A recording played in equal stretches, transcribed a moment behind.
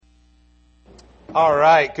All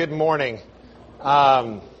right, good morning.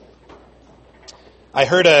 I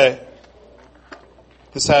heard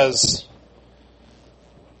this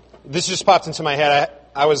just popped into my head.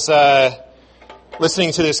 I was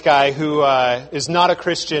listening to this guy who is not a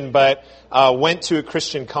Christian, but went to a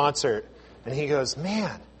Christian concert. And he goes,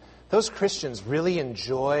 man, those Christians really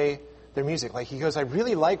enjoy their music. Like, he goes, I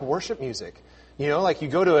really like worship music. You know, like you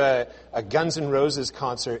go to a Guns N' Roses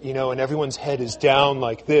concert, you know, and everyone's head is down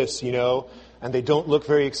like this, you know, and they don't look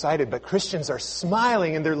very excited. But Christians are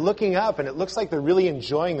smiling and they're looking up, and it looks like they're really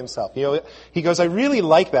enjoying themselves. You know, he goes, I really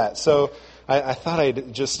like that. So I thought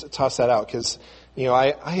I'd just toss that out because, you know,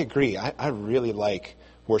 I agree. I really like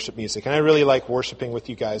worship music, and I really like worshiping with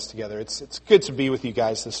you guys together. It's good to be with you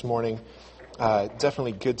guys this morning.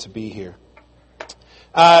 Definitely good to be here.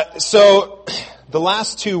 So the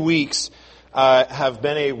last 2 weeks have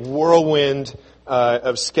been a whirlwind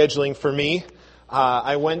of scheduling for me.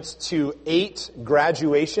 I went to 8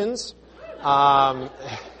 graduations, so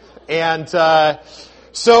it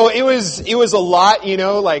was a lot. You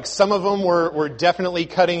know, like some of them were definitely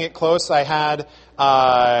cutting it close. I had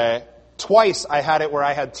twice. I had it where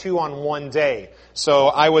I had 2 on one day. So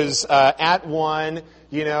I was at one,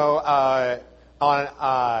 you know,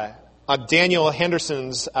 on Daniel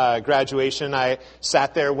Henderson's graduation. I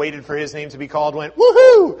sat there, waited for his name to be called, went,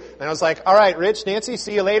 woohoo! And I was like, all right, Rich, Nancy,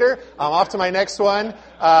 see you later. I'm off to my next one,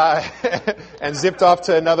 and zipped off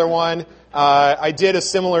to another one. I did a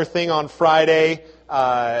similar thing on Friday.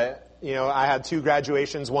 You know, I had 2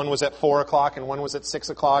 graduations. One was at 4 o'clock and one was at 6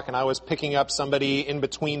 o'clock, and I was picking up somebody in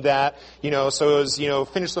between that. You know, so it was, you know,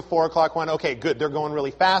 finish the 4 o'clock one. Okay, good. They're going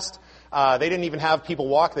really fast. They didn't even have people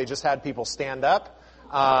walk. They just had people stand up.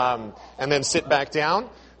 And then sit back down.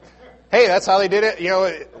 Hey, that's how they did it. You know,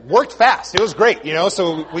 it worked fast. It was great, you know.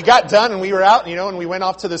 So we got done and we were out, you know, and we went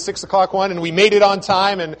off to the 6 o'clock one and we made it on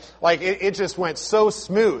time, and like it just went so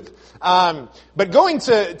smooth. But going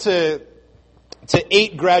to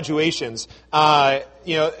 8 graduations,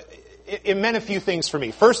 you know, it meant a few things for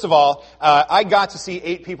me. First of all, I got to see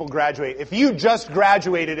 8 people graduate. If you just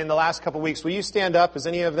graduated in the last couple weeks, will you stand up? Is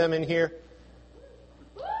any of them in here?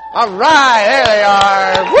 All right, there they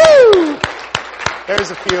are. Woo!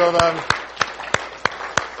 There's a few of them.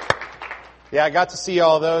 Yeah, I got to see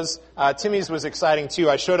all those. Timmy's was exciting too.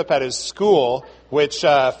 I showed up at his school, which,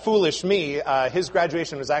 foolish me, his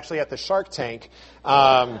graduation was actually at the Shark Tank. So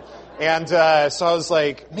I was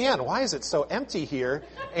like, man, why is it so empty here?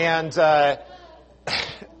 And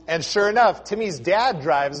sure enough, Timmy's dad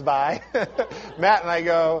drives by, Matt, and I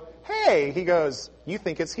go, hey, he goes, you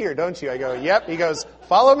think it's here, don't you? I go, yep. He goes,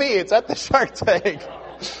 follow me, it's at the Shark Tank.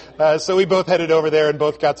 So we both headed over there and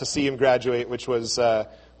both got to see him graduate, which was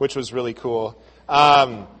really cool.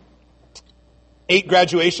 8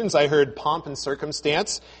 graduations, I heard Pomp and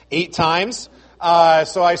Circumstance 8 times.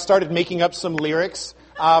 So I started making up some lyrics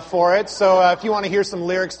for it. So if you want to hear some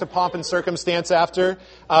lyrics to Pomp and Circumstance after,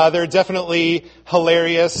 they're definitely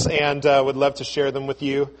hilarious, and would love to share them with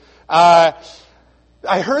you.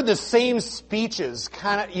 I heard the same speeches,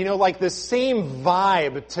 kind of, you know, like the same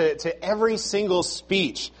vibe to every single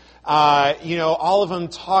speech. You know, all of them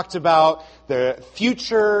talked about their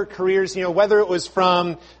future careers, you know, whether it was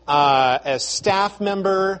from a staff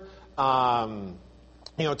member,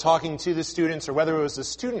 you know, talking to the students, or whether it was a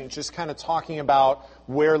student just kind of talking about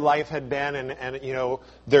where life had been and you know,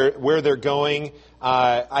 where they're going.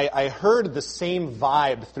 I heard the same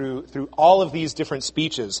vibe through all of these different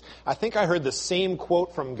speeches. I think I heard the same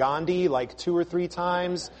quote from Gandhi like 2 or 3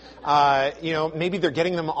 times. You know, maybe they're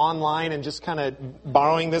getting them online and just kind of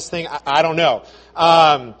borrowing this thing. I don't know.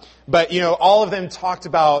 But, you know, all of them talked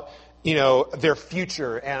about, you know, their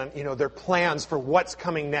future and, you know, their plans for what's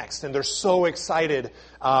coming next. And they're so excited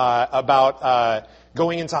about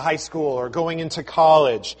going into high school or going into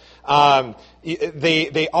college.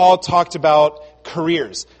 They all talked about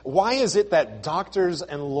careers. Why is it that doctors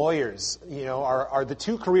and lawyers, you know, are the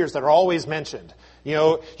 2 careers that are always mentioned? You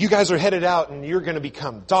know, you guys are headed out and you're going to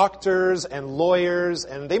become doctors and lawyers,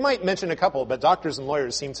 and they might mention a couple, but doctors and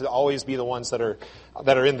lawyers seem to always be the ones that are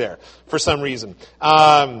in there for some reason.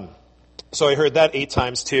 So I heard that 8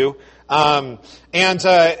 times too.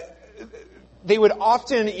 They would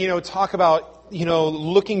often, you know, talk about, you know,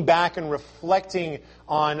 looking back and reflecting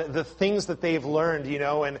on the things that they've learned, you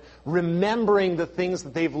know, and remembering the things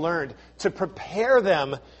that they've learned to prepare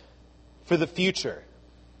them for the future.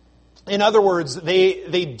 In other words,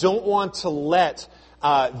 they don't want to let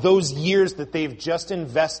those years that they've just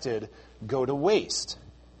invested go to waste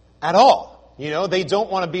at all. You know, they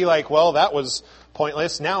don't want to be like, well, that was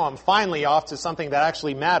pointless. Now I'm finally off to something that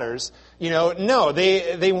actually matters. No,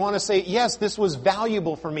 they want to say, yes, this was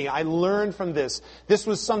valuable for me. I learned from this. This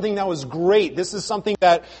was something that was great. This is something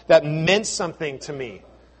that meant something to me.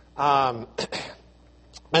 And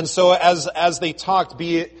so as they talked,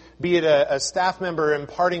 be it a staff member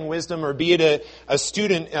imparting wisdom, or be it a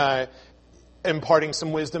student imparting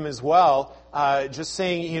some wisdom as well, just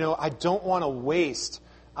saying, I don't want to waste,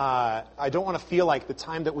 I don't want to feel like the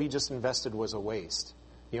time that we just invested was a waste.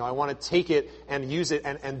 I want to take it and use it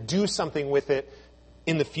and do something with it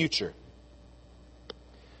in the future.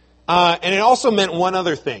 And it also meant one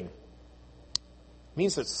other thing. It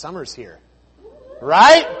means that summer's here.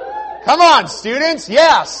 Right? Come on, students.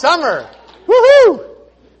 Yeah, summer. Woohoo!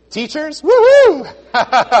 Teachers,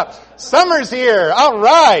 woohoo! Summer's here. All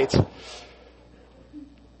right.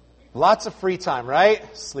 Lots of free time, right?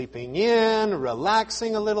 Sleeping in,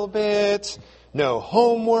 relaxing a little bit. No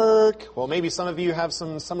homework. Well, maybe some of you have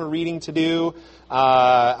some summer reading to do.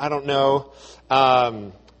 I don't know.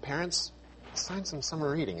 Parents, assign some summer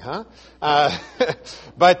reading, huh?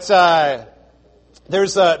 But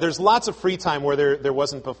there's lots of free time where there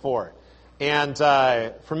wasn't before. And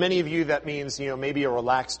for many of you, that means maybe a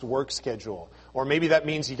relaxed work schedule. Or maybe that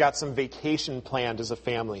means you got some vacation planned as a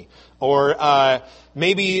family. Or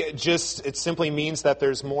maybe just it simply means that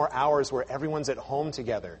there's more hours where everyone's at home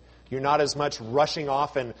together. You're not as much rushing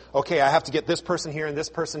off and, okay, I have to get this person here and this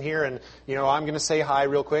person here, and, I'm going to say hi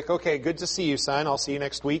real quick. Okay, good to see you, son. I'll see you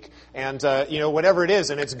next week. And, whatever it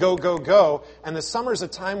is, and it's go, go, go. And the summer's a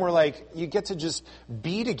time where, you get to just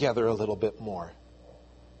be together a little bit more.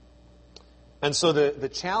 And so the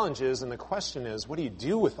challenge is, and the question is, what do you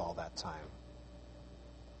do with all that time?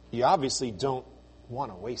 You obviously don't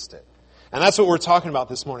want to waste it. And that's what we're talking about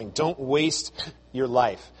this morning. Don't waste your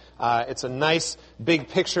life. It's a nice big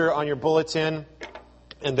picture on your bulletin,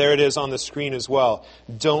 and there it is on the screen as well.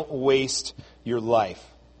 Don't waste your life.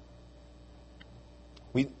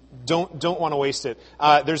 We don't want to waste it.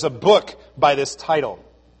 There's a book by this title.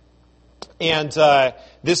 And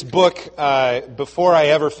this book, before I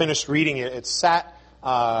ever finished reading it, it sat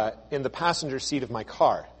in the passenger seat of my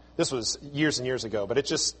car. This was years and years ago, but it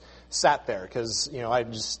just sat there because, I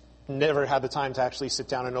just never had the time to actually sit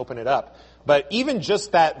down and open it up. But even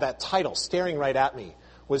just that title staring right at me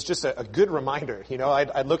was just a good reminder.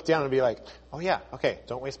 I'd look down and be like, oh yeah, okay,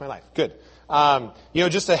 don't waste my life. Good.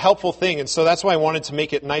 Just a helpful thing. And so that's why I wanted to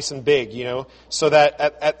make it nice and big, so that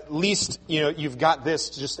at least, you've got this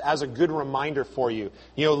just as a good reminder for you.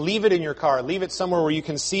 Leave it in your car. Leave it somewhere where you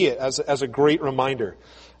can see it as a great reminder.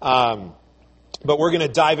 But we're going to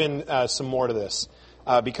dive in some more to this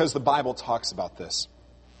because the Bible talks about this.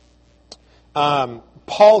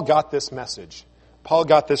 Paul got this message. Paul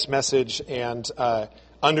got this message and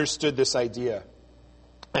understood this idea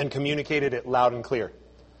and communicated it loud and clear.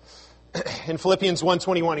 In Philippians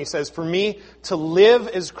 1:21, he says, "For me to live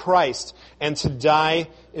is Christ, and to die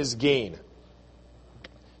is gain."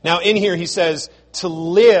 Now in here he says, to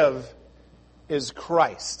live is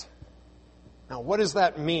Christ. Now what does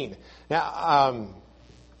that mean? Now,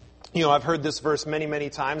 I've heard this verse many, many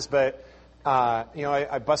times, but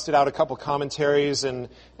I busted out a couple commentaries and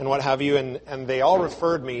what have you, and they all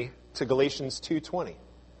referred me to Galatians 2:20,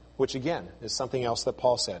 which again is something else that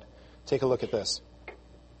Paul said. Take a look at this.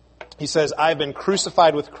 He says, "I have been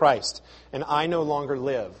crucified with Christ, and I no longer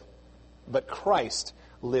live, but Christ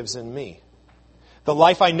lives in me. The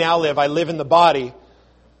life I now live, I live in the body,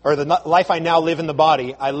 or the life I now live in the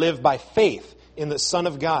body, I live by faith in the Son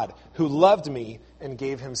of God, who loved me and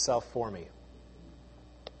gave himself for me."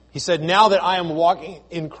 He said, now that I am walking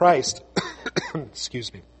in Christ,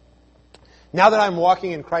 excuse me, now that I'm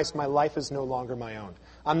walking in Christ, my life is no longer my own.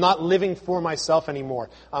 I'm not living for myself anymore.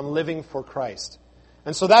 I'm living for Christ.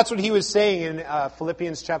 And so that's what he was saying in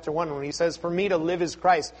Philippians chapter 1 when he says, for me to live is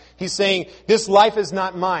Christ. He's saying, this life is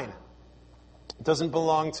not mine. It doesn't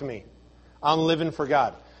belong to me. I'm living for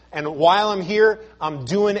God. And while I'm here, I'm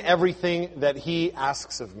doing everything that he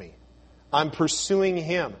asks of me. I'm pursuing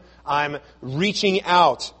him. I'm reaching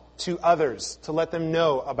out to others to let them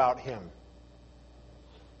know about him.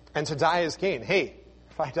 And to die is gain. Hey,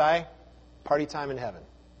 if I die, party time in heaven.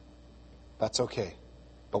 That's okay.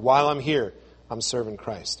 But while I'm here, I'm serving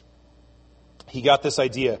Christ. He got this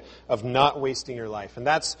idea of not wasting your life. And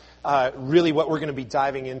that's really what we're going to be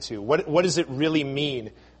diving into. What does it really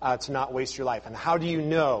mean to not waste your life? And how do you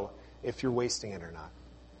know if you're wasting it or not?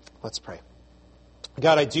 Let's pray.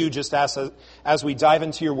 God, I do just ask, as we dive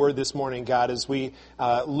into your word this morning, God, as we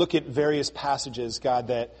look at various passages, God,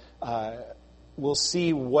 that we'll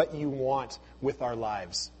see what you want with our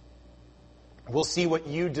lives. We'll see what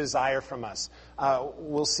you desire from us.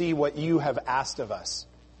 We'll see what you have asked of us.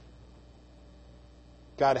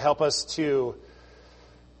 God, help us to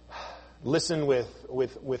listen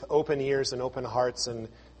with open ears and open hearts. And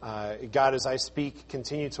God, as I speak,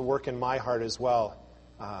 continue to work in my heart as well,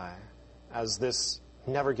 as this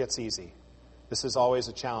never gets easy. This is always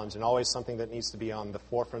a challenge and always something that needs to be on the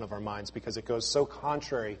forefront of our minds because it goes so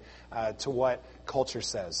contrary to what culture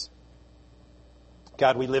says.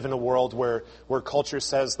 God, we live in a world where culture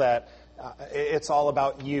says that it's all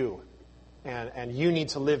about you. And you need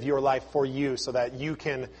to live your life for you so that you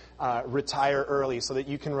can retire early, so that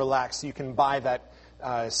you can relax, so you can buy that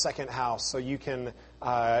second house, so you can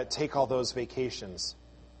take all those vacations.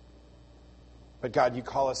 But God, you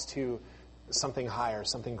call us to something higher,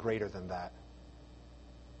 something greater than that.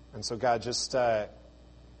 And so God, just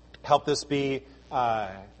help this be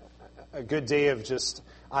a good day of just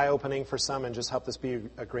eye-opening for some, and just help this be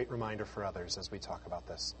a great reminder for others as we talk about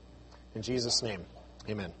this. In Jesus' name,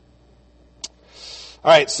 amen. All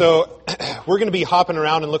right, so we're going to be hopping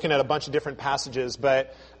around and looking at a bunch of different passages,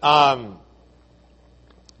 but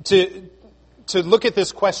to look at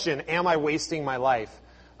this question, am I wasting my life,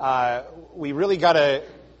 we really got to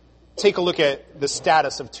take a look at the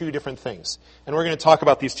status of two different things. And we're going to talk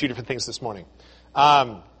about these two different things this morning.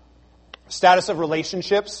 Status of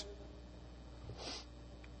relationships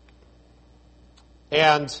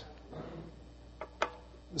and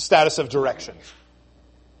the status of direction.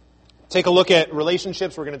 Take a look at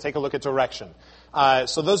relationships. We're going to take a look at direction.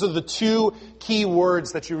 So those are the two key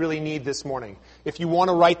words that you really need this morning. If you want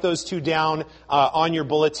to write those two down on your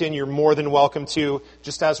bulletin, you're more than welcome to.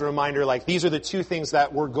 Just as a reminder, like these are the two things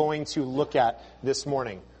that we're going to look at this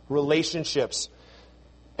morning. Relationships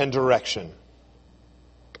and direction.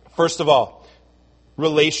 First of all,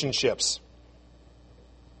 relationships.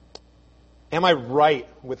 Am I right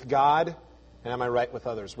with God? And am I right with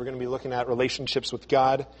others? We're going to be looking at relationships with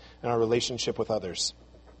God and our relationship with others.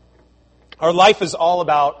 Our life is all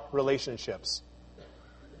about relationships.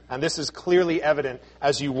 And this is clearly evident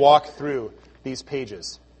as you walk through these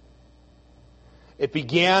pages. It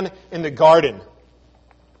began in the garden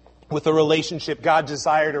with a relationship. God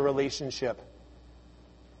desired a relationship.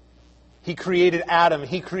 He created Adam.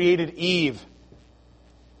 He created Eve.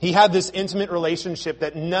 He had this intimate relationship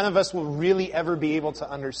that none of us will really ever be able to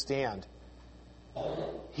understand.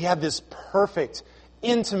 He had this perfect,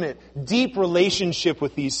 intimate, deep relationship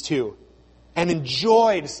with these two and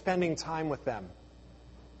enjoyed spending time with them.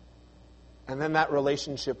 And then that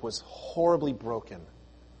relationship was horribly broken,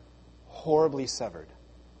 horribly severed.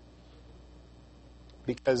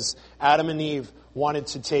 Because Adam and Eve wanted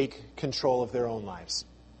to take control of their own lives.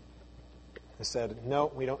 They said,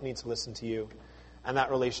 no, we don't need to listen to you. And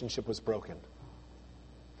that relationship was broken.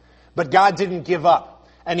 But God didn't give up.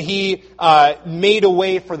 And He made a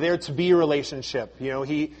way for there to be a relationship. You know,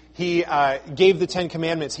 He gave the Ten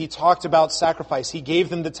Commandments. He talked about sacrifice. He gave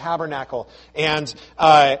them the tabernacle. And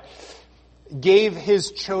gave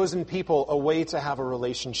His chosen people a way to have a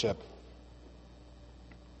relationship.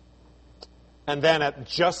 And then at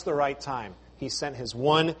just the right time, He sent His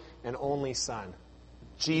one and only Son,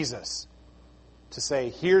 Jesus, to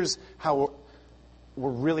say, here's how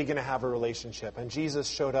we're really going to have a relationship. And Jesus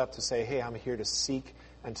showed up to say, hey, I'm here to seek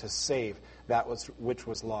and to save that which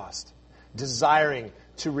was lost. Desiring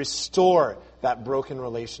to restore that broken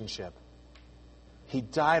relationship. He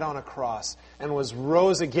died on a cross and was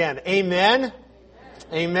rose again. Amen?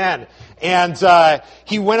 Amen. And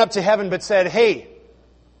He went up to heaven but said, hey,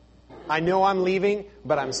 I know I'm leaving,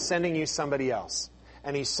 but I'm sending you somebody else.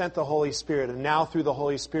 And He sent the Holy Spirit. And now through the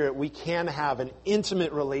Holy Spirit, we can have an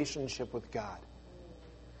intimate relationship with God.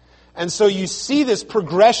 And so you see this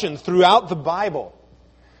progression throughout the Bible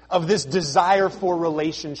of this desire for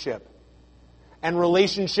relationship. And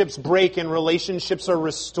relationships break and relationships are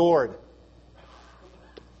restored.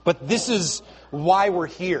 But this is why we're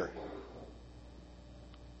here.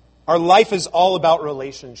 Our life is all about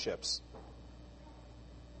relationships.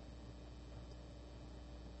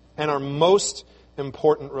 And our most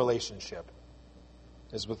important relationship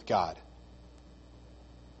is with God.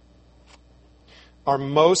 Our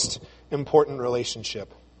most important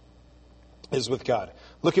relationship is with God.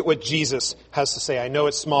 Look at what Jesus has to say. I know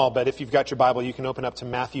it's small, but if you've got your Bible, you can open up to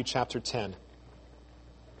Matthew chapter 10.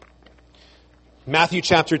 Matthew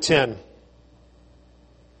chapter 10.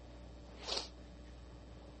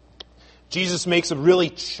 Jesus makes a really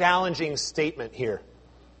challenging statement here.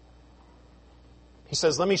 He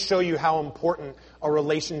says, let me show you how important a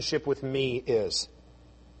relationship with me is.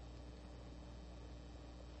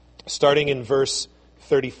 Starting in verse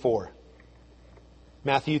 34.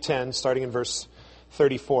 Matthew 10, starting in verse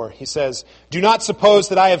 34. He says, do not suppose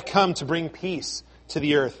that I have come to bring peace to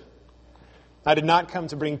the earth. I did not come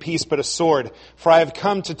to bring peace, but a sword. For I have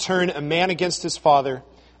come to turn a man against his father,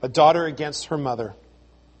 a daughter against her mother,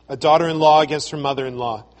 a daughter-in-law against her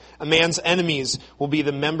mother-in-law. A man's enemies will be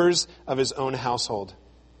the members of his own household.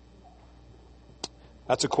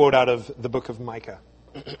 That's a quote out of the book of Micah.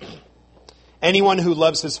 Anyone who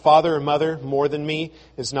loves his father or mother more than me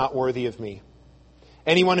is not worthy of me.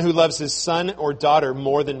 Anyone who loves his son or daughter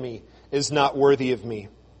more than me is not worthy of me.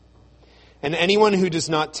 And anyone who does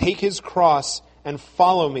not take his cross and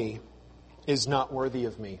follow me is not worthy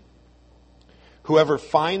of me. Whoever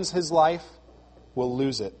finds his life will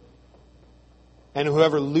lose it. And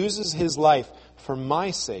whoever loses his life for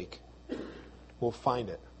my sake will find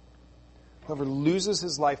it. Whoever loses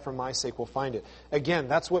his life for my sake will find it. Again,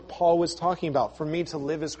 that's what Paul was talking about. For me to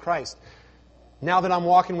live is Christ. Now that I'm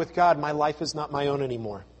walking with God, my life is not my own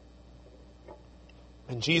anymore.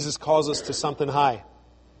 And Jesus calls us to something high.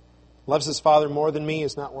 Loves his father more than me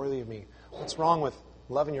is not worthy of me. What's wrong with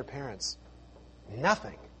loving your parents?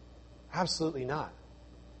 Nothing. Absolutely not.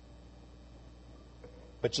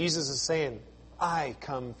 But Jesus is saying, I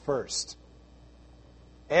come first.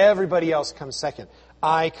 Everybody else comes second.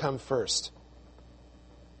 I come first.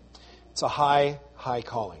 It's a high, high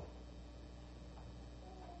calling.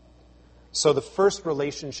 So the first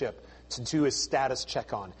relationship to do a status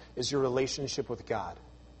check on is your relationship with God.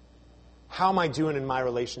 How am I doing in my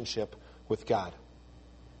relationship with God?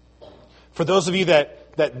 For those of you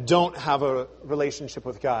that don't have a relationship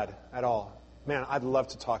with God at all, man, I'd love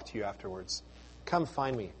to talk to you afterwards. Come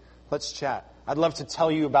find me. Let's chat. I'd love to tell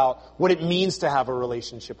you about what it means to have a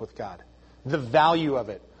relationship with God, the value of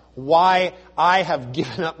it, why I have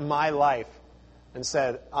given up my life and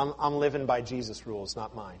said, I'm living by Jesus' rules,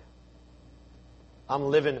 not mine. I'm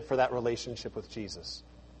living for that relationship with Jesus.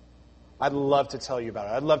 I'd love to tell you about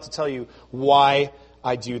it. I'd love to tell you why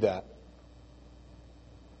I do that.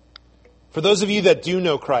 For those of you that do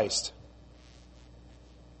know Christ,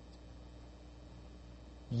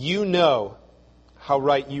 you know how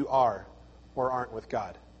right you are or aren't with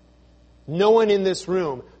God. No one in this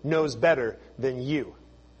room knows better than you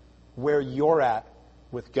where you're at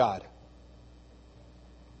with God.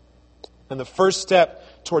 And the first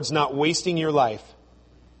step towards not wasting your life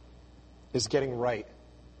is getting right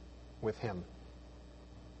with Him.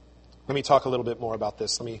 Let me talk a little bit more about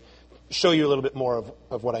this. Let me show you a little bit more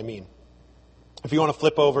of what I mean. If you want to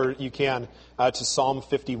flip over, you can, to Psalm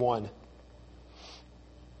 51.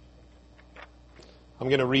 I'm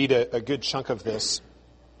going to read a good chunk of this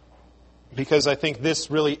because I think this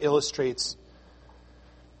really illustrates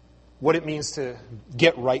what it means to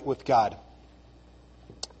get right with God.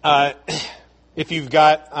 If you've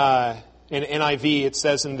got an NIV, it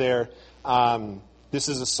says in there, this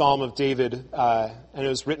is a Psalm of David, and it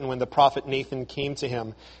was written when the prophet Nathan came to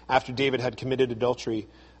him after David had committed adultery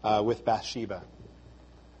with Bathsheba.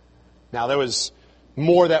 Now, there was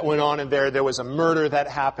more that went on in there. There was a murder that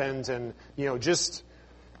happened, and, just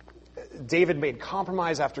David made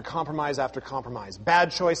compromise after compromise after compromise.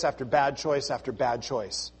 Bad choice after bad choice after bad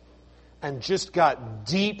choice. And just got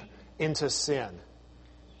deep into sin.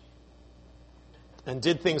 And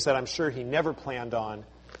did things that I'm sure he never planned on.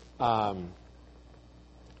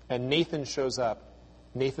 And Nathan shows up.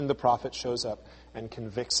 Nathan the prophet shows up and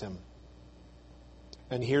convicts him.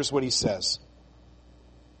 And here's what he says.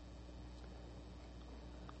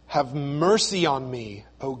 Have mercy on me,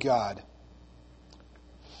 O God,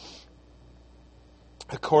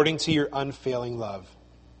 according to your unfailing love.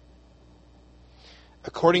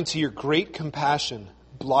 According to your great compassion,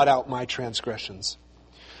 blot out my transgressions.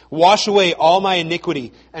 Wash away all my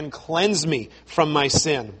iniquity and cleanse me from my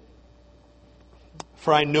sin.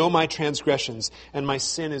 For I know my transgressions, and my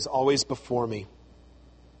sin is always before me.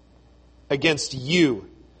 Against you,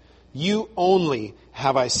 you only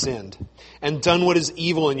have I sinned, and done what is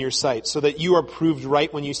evil in your sight, so that you are proved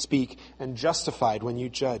right when you speak, and justified when you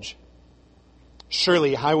judge.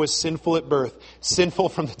 Surely I was sinful at birth, sinful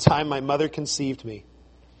from the time my mother conceived me.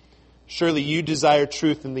 Surely you desire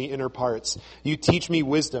truth in the inner parts. You teach me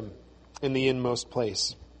wisdom in the inmost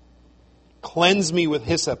place. Cleanse me with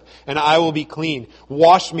hyssop, and I will be clean.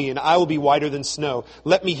 Wash me, and I will be whiter than snow.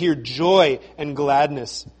 Let me hear joy and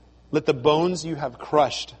gladness. Let the bones you have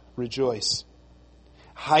crushed rejoice.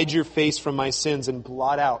 Hide your face from my sins and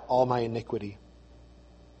blot out all my iniquity.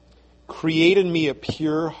 Create in me a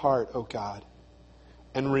pure heart, O God,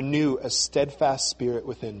 and renew a steadfast spirit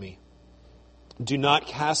within me. Do not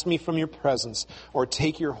cast me from your presence or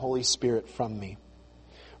take your Holy Spirit from me.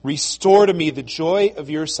 Restore to me the joy of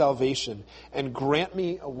your salvation and grant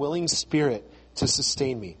me a willing spirit to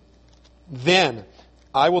sustain me. Then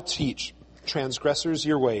I will teach transgressors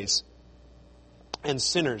your ways, and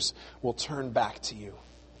sinners will turn back to you.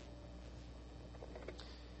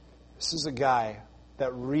 This is a guy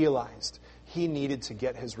that realized he needed to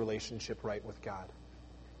get his relationship right with God.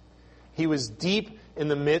 He was deep in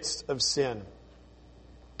the midst of sin.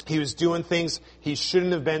 He was doing things he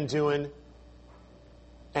shouldn't have been doing,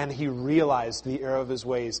 and he realized the error of his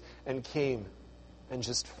ways and came and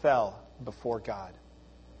just fell before God,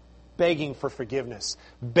 begging for forgiveness,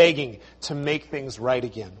 begging to make things right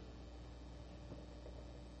again.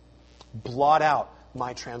 Blot out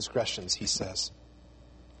my transgressions, he says.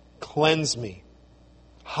 Cleanse me.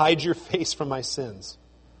 Hide your face from my sins.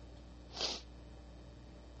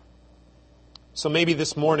 So maybe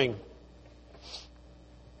this morning,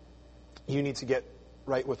 you need to get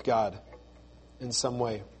right with God in some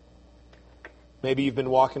way. Maybe you've been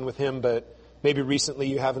walking with Him, but maybe recently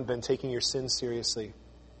you haven't been taking your sins seriously.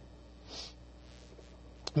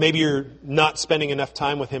 Maybe you're not spending enough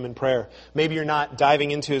time with Him in prayer. Maybe you're not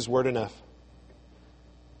diving into His Word enough.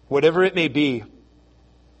 Whatever it may be,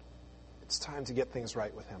 it's time to get things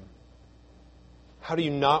right with Him. How do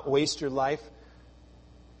you not waste your life?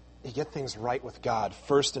 You get things right with God,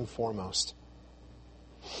 first and foremost.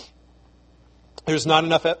 There's not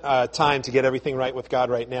enough time to get everything right with God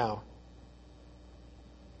right now.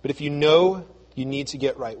 But if you know you need to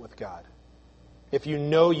get right with God, if you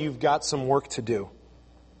know you've got some work to do,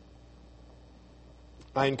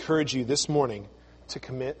 I encourage you this morning to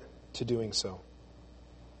commit to doing so.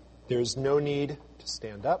 There is no need to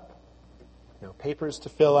stand up, no papers to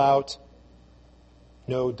fill out,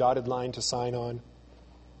 no dotted line to sign on.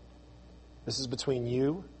 This is between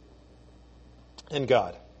you and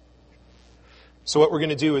God. So what we're going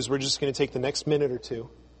to do is we're just going to take the next minute or two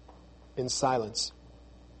in silence.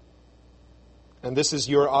 And this is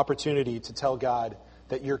your opportunity to tell God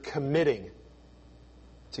that you're committing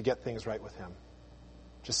to get things right with Him.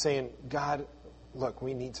 Just saying, God, look,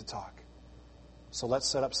 we need to talk. So let's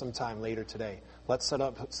set up some time later today. Let's set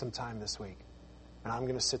up some time this week. And I'm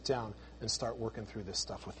going to sit down and start working through this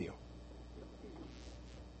stuff with you.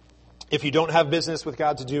 If you don't have business with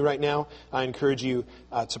God to do right now, I encourage you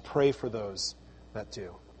to pray for those that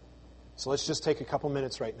do. So let's just take a couple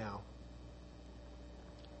minutes right now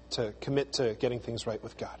to commit to getting things right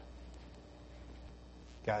with God.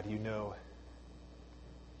 God, you know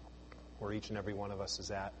where each and every one of us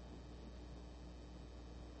is at.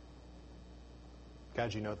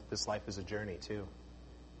 God, you know that this life is a journey too.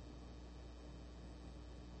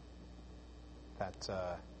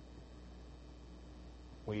 That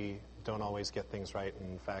we don't always get things right.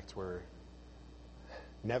 And in fact, we're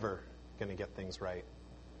never going to get things right.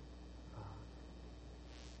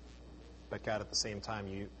 But God, at the same time,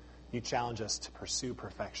 you challenge us to pursue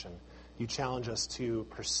perfection. You challenge us to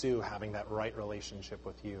pursue having that right relationship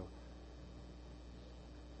with you.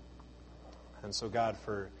 And so, God,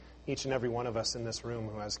 for each and every one of us in this room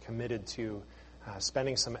who has committed to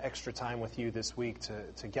spending some extra time with you this week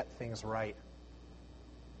to get things right,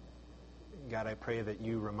 God, I pray that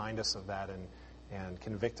you remind us of that and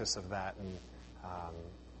convict us of that. And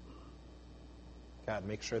God,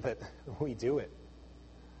 make sure that we do it.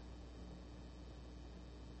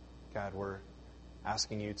 God, we're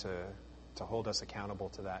asking you to hold us accountable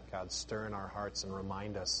to that. God, stir in our hearts and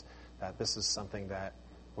remind us that this is something that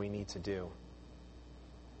we need to do.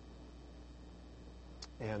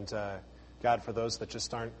 And God, for those that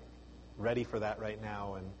just aren't ready for that right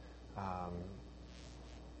now, and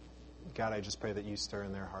God, I just pray that you stir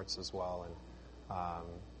in their hearts as well. And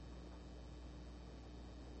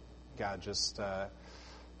God, just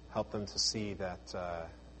help them to see that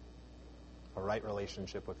a right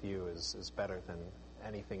relationship with you is better than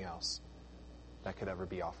anything else that could ever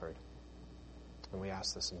be offered. And we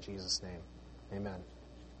ask this in Jesus' name. Amen.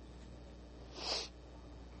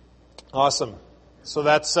 Awesome. So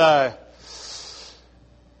that's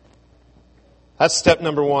step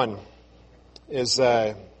number one, is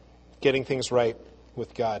getting things right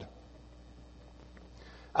with God.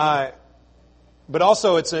 But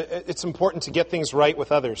also, it's important to get things right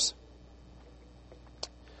with others.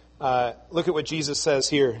 Look at what Jesus says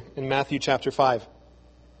here in Matthew chapter 5.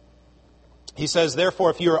 He says,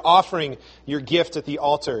 "Therefore, if you are offering your gift at the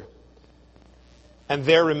altar, and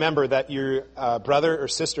there remember that your brother or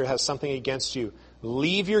sister has something against you,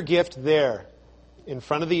 leave your gift there in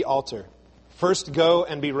front of the altar. First go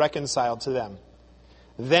and be reconciled to them.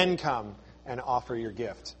 Then come and offer your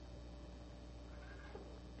gift."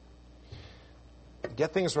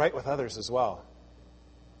 Get things right with others as well.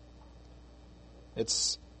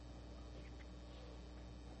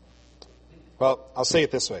 Well, I'll say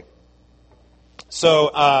it this way.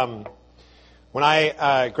 So, When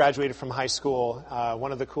I graduated from high school,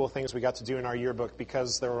 one of the cool things we got to do in our yearbook,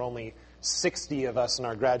 because there were only 60 of us in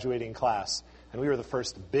our graduating class, and we were the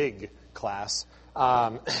first big class,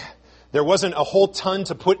 there wasn't a whole ton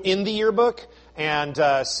to put in the yearbook, and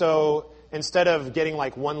so instead of getting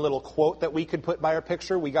like one little quote that we could put by our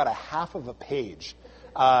picture, we got a half of a page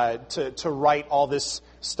to write all this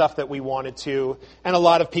stuff that we wanted to. And a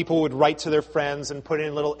lot of people would write to their friends and put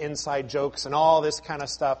in little inside jokes and all this kind of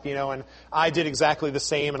stuff, you know, and I did exactly the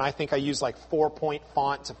same, and I think I used like 4-point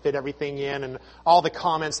font to fit everything in and all the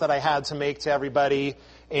comments that I had to make to everybody.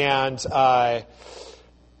 And,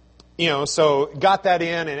 you know, so got that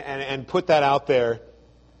in and put that out there.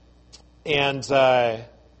 And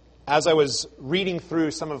as I was reading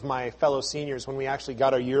through some of my fellow seniors when we actually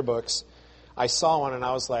got our yearbooks, I saw one and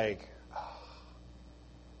I was like, oh,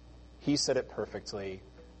 he said it perfectly.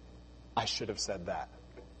 I should have said that.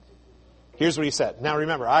 Here's what he said. Now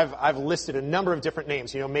remember, I've listed a number of different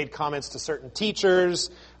names, you know, made comments to certain teachers,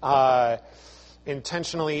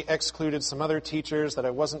 intentionally excluded some other teachers that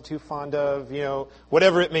I wasn't too fond of, you know,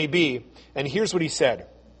 whatever it may be. And here's what he said.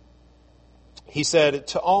 He said,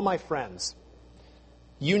 to all my friends,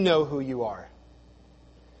 you know who you are.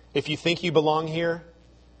 If you think you belong here,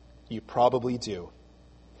 you probably do.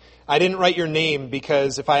 I didn't write your name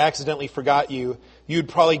because if I accidentally forgot you, you'd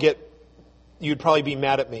probably be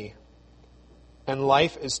mad at me. And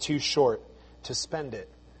life is too short to spend it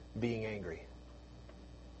being angry.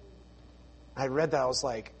 I read that, I was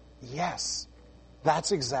like, yes,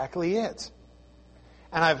 that's exactly it.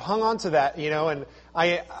 And I've hung on to that, you know, and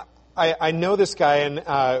I know this guy,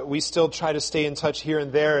 and we still try to stay in touch here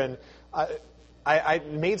and there, and I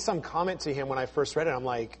made some comment to him when I first read it. I'm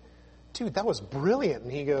like, dude, that was brilliant.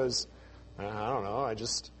 And he goes, I don't know, I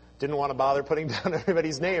just didn't want to bother putting down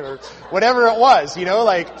everybody's name or whatever it was, you know,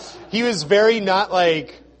 like he was very not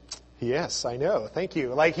like, yes, I know, thank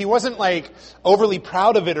you. Like he wasn't like overly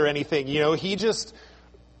proud of it or anything, you know, he just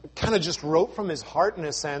kind of just wrote from his heart in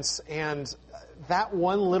a sense. And that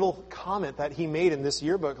one little comment that he made in this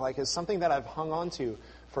yearbook like is something that I've hung on to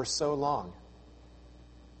for so long.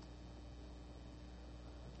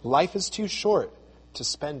 Life is too short to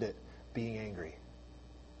spend it being angry.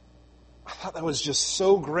 I thought that was just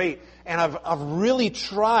so great, and I've really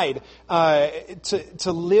tried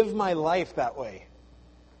to live my life that way.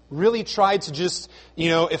 Really tried to just, you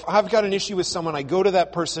know, if I've got an issue with someone, I go to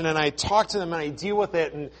that person and I talk to them and I deal with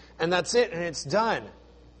it, and that's it, and it's done.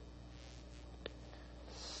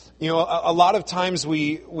 You know, a lot of times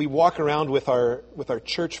we walk around with our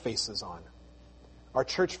church faces on. Our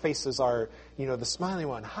church faces are, you know, the smiling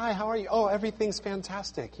one. Hi, how are you? Oh, everything's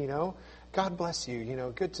fantastic, you know. God bless you, you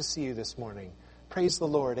know, good to see you this morning. Praise the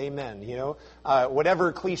Lord, amen, you know.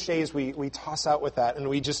 Whatever cliches we toss out with that, and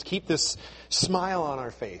we just keep this smile on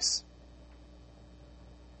our face.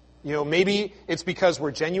 You know, maybe it's because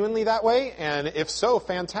we're genuinely that way, and if so,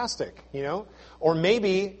 fantastic, you know. Or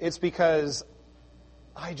maybe it's because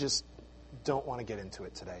I just don't want to get into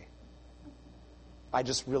it today. I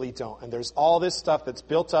just really don't. And there's all this stuff that's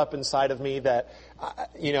built up inside of me that,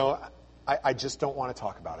 you know, I just don't want to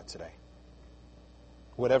talk about it today.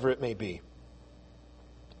 Whatever it may be.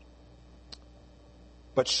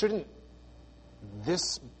 But shouldn't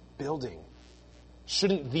this building,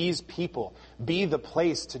 shouldn't these people be the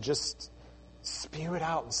place to just spew it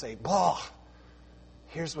out and say, blah,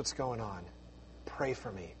 here's what's going on. Pray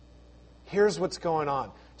for me. Here's what's going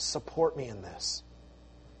on. Support me in this.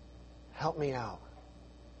 Help me out.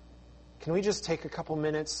 Can we just take a couple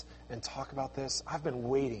minutes and talk about this? I've been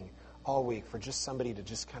waiting all week for just somebody to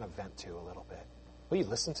just kind of vent to a little bit. Will you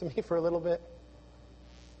listen to me for a little bit?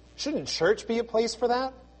 Shouldn't church be a place for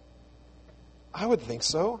that? I would think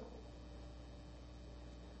so.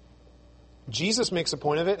 Jesus makes a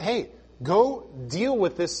point of it. Hey, go deal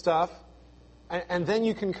with this stuff, and then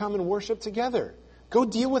you can come and worship together. Go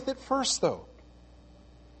deal with it first, though.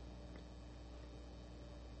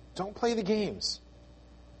 Don't play the games.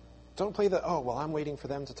 Don't play the, oh, well, I'm waiting for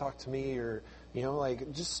them to talk to me, or, you know,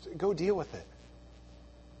 like, just go deal with it.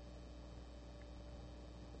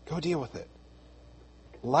 Go deal with it.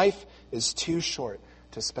 Life is too short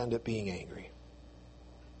to spend it being angry.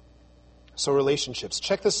 So relationships.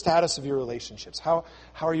 Check the status of your relationships. How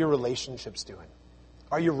are your relationships doing?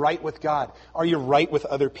 Are you right with God? Are you right with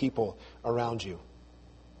other people around you?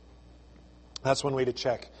 That's one way to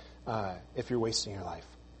check if you're wasting your life.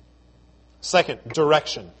 Second,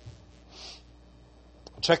 direction.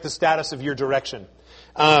 Check the status of your direction.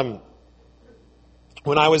 When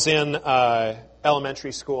I was in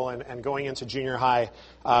elementary school and going into junior high,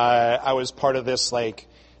 I was part of this like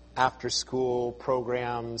after school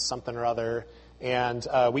program, something or other. And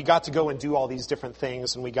we got to go and do all these different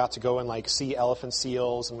things, and we got to go and like see elephant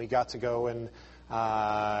seals, and we got to go and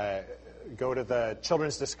go to the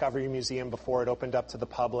Children's Discovery Museum before it opened up to the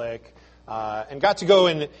public, and got to go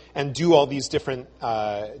and do all these different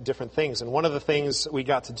things. And one of the things we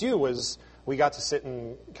got to do was we got to sit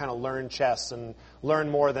and kind of learn chess and learn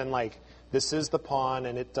more than like, this is the pawn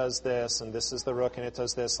and it does this, and this is the rook and it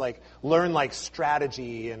does this. Like learn like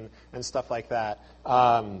strategy and stuff like that.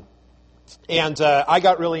 And I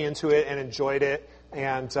got really into it and enjoyed it,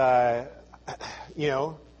 and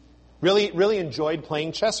really enjoyed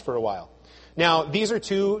playing chess for a while. Now, these are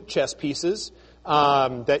two chess pieces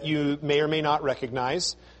that you may or may not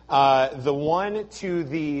recognize. The one to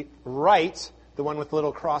the right, the one with the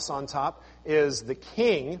little cross on top, is the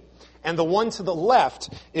king, and the one to the left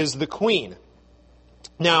is the queen.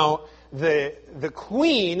 Now, the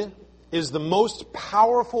queen is the most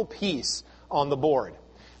powerful piece on the board.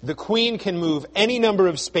 The queen can move any number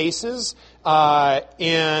of spaces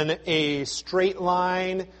in a straight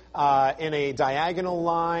line, in a diagonal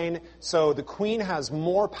line. So the queen has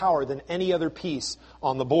more power than any other piece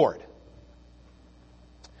on the board.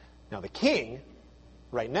 Now the king,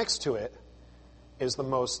 right next to it, is the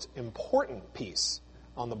most important piece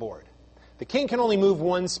on the board. The king can only move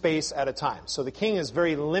one space at a time. So the king is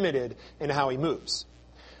very limited in how he moves.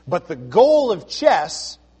 But the goal of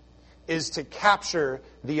chess is to capture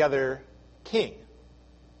the other king.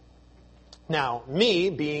 Now, me,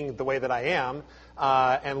 being the way that I am,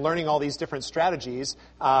 and learning all these different strategies,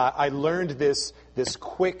 I learned this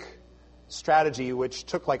quick strategy which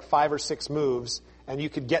took like 5 or 6 moves, and you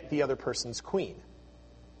could get the other person's queen.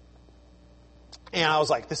 And I was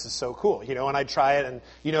like, this is so cool, and I'd try it, and,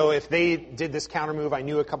 if they did this counter move, I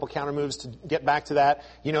knew a couple counter moves to get back to that,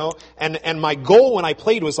 and my goal when I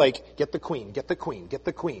played was like, get the queen, get the queen, get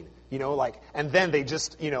the queen, and then they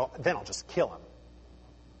just, then I'll just kill him.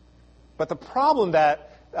 But the problem that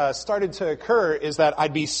started to occur is that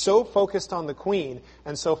I'd be so focused on the queen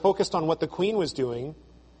and so focused on what the queen was doing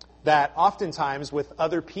that oftentimes with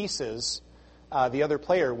other pieces, the other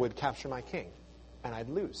player would capture my king, and I'd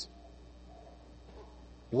lose.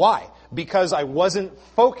 Why? Because I wasn't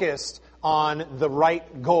focused on the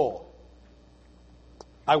right goal.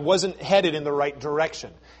 I wasn't headed in the right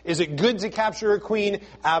direction. Is it good to capture a queen?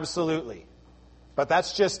 Absolutely. But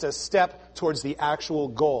that's just a step towards the actual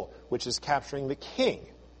goal, which is capturing the king.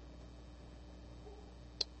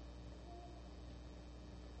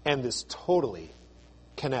 And this totally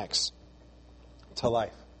connects to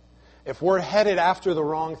life. If we're headed after the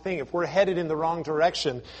wrong thing, if we're headed in the wrong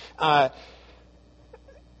direction,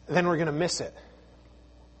 then we're going to miss it.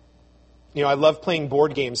 I love playing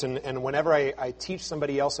board games, and whenever I teach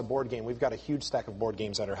somebody else a board game, we've got a huge stack of board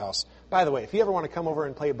games at our house. By the way, if you ever want to come over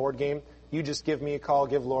and play a board game, you just give me a call,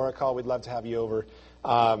 give Laura a call. We'd love to have you over.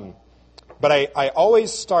 But I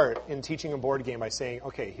always start in teaching a board game by saying,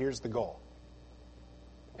 okay, here's the goal.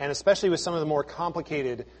 And especially with some of the more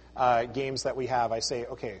complicated games that we have, I say,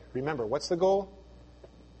 okay, remember, what's the goal?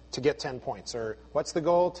 To get 10 points. Or what's the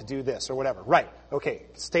goal? To do this or whatever. Right. Okay.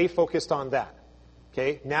 Stay focused on that.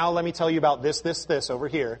 Okay. Now let me tell you about this over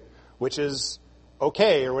here, which is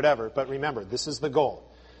okay or whatever. But remember, this is the goal.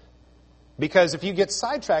 Because if you get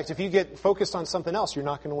sidetracked, if you get focused on something else, you're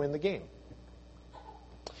not going to win the game.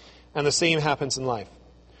 And the same happens in life.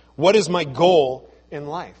 What is my goal in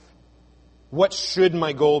life? What should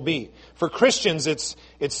my goal be? For Christians, it's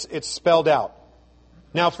spelled out.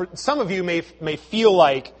 Now, for some of you may feel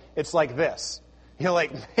like it's like this. You're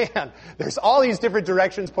like, man, there's all these different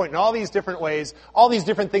directions pointing all these different ways, all these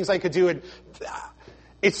different things I could do, and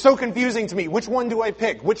it's so confusing to me. Which one do I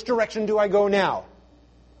pick? Which direction do I go now?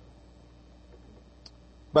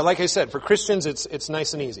 But like I said, for Christians, it's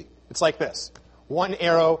nice and easy. It's like this. One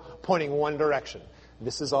arrow pointing one direction.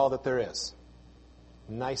 This is all that there is.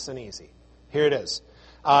 Nice and easy. Here it is.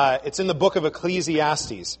 It's in the book of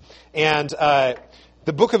Ecclesiastes. And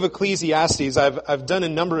the book of Ecclesiastes, I've done a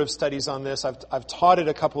number of studies on this. I've taught it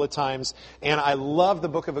a couple of times, and I love the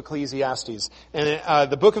book of Ecclesiastes. And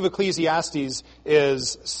the book of Ecclesiastes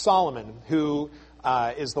is Solomon, who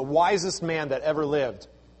is the wisest man that ever lived.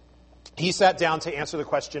 He sat down to answer the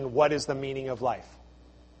question, what is the meaning of life?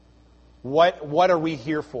 What are we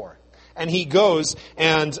here for? And he goes,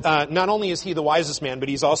 and not only is he the wisest man, but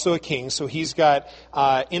he's also a king, so he's got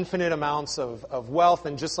infinite amounts of wealth,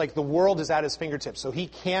 and just like the world is at his fingertips, so he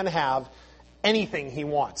can have anything he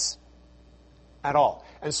wants at all.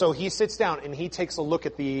 And so he sits down and he takes a look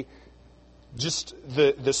at the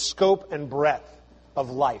scope and breadth of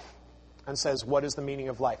life and says, what is the meaning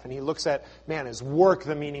of life? And he looks at, man, is work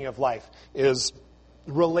the meaning of life? Is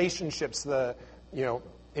relationships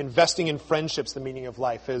investing in friendships the meaning of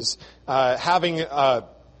life? Is having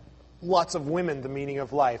lots of women the meaning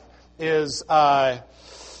of life? Is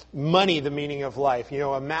money the meaning of life?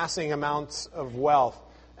 Amassing amounts of wealth.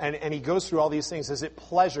 And he goes through all these things. Is it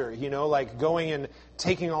pleasure? Like going and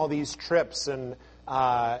taking all these trips, and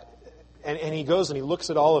he goes and he looks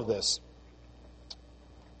at all of this.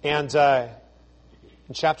 And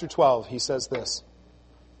in chapter 12, he says this.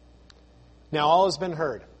 Now all has been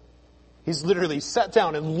heard. He's literally sat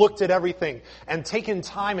down and looked at everything and taken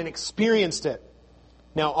time and experienced it.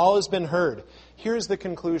 Now all has been heard. Here's the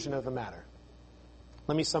conclusion of the matter.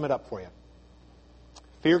 Let me sum it up for you.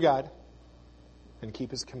 Fear God and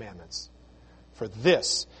keep His commandments. For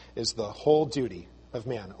this is the whole duty of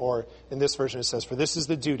man. Or in this version it says, for this is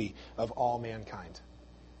the duty of all mankind.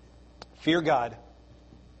 Fear God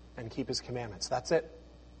and keep His commandments. That's it.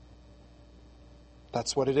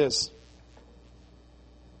 That's what it is.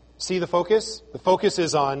 See the focus? The focus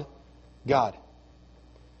is on God,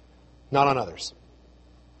 not on others.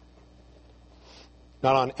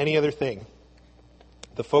 Not on any other thing.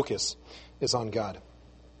 The focus is on God.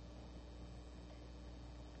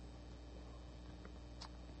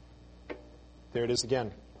 There it is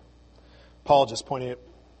again. Paul just pointed it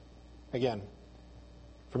again.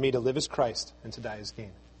 For me to live is Christ and to die is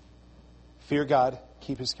gain. Fear God,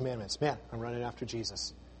 keep His commandments. Man, I'm running after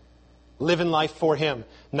Jesus. Live in life for Him,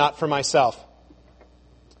 not for myself.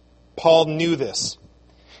 Paul knew this,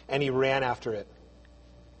 and he ran after it.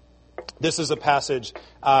 This is a passage,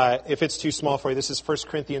 if it's too small for you, this is 1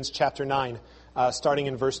 Corinthians chapter 9, starting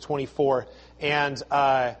in verse 24. And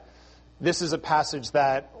this is a passage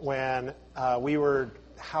that when we were,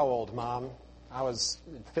 how old, Mom? I was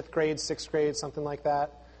in 5th grade, 6th grade, something like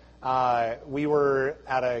that. We were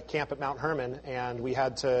at a camp at Mount Hermon, and we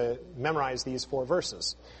had to memorize these 4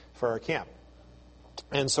 verses for our camp.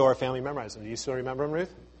 And so our family memorized them. Do you still remember them,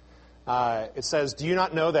 Ruth? It says, do you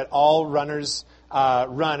not know that all runners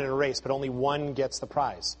run in a race, but only one gets the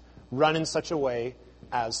prize? Run in such a way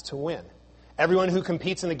as to win. Everyone who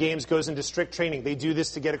competes in the games goes into strict training. They do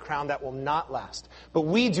this to get a crown that will not last. But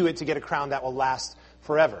we do it to get a crown that will last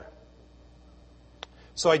forever.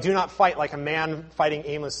 So I do not fight like a man fighting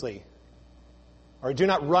aimlessly. Or I do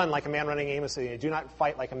not run like a man running aimlessly. I do not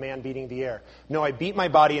fight like a man beating the air. No, I beat my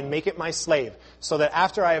body and make it my slave, so that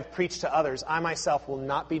after I have preached to others, I myself will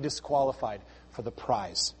not be disqualified for the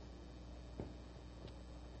prize.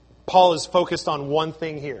 Paul is focused on one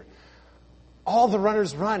thing here. All the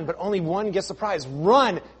runners run, but only one gets the prize.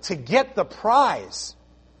 Run to get the prize.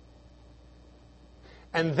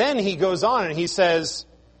 And then he goes on and he says,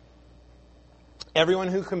 everyone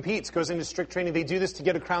who competes goes into strict training. They do this to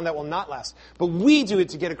get a crown that will not last. But we do it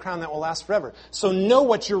to get a crown that will last forever. So know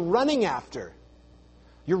what you're running after.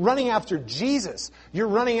 You're running after Jesus. You're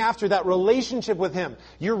running after that relationship with Him.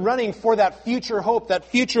 You're running for that future hope, that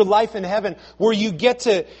future life in heaven, where you get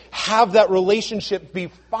to have that relationship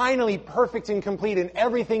be finally perfect and complete in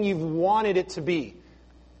everything you've wanted it to be,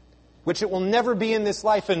 which it will never be in this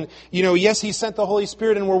life. And, yes, He sent the Holy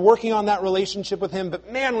Spirit, and we're working on that relationship with Him.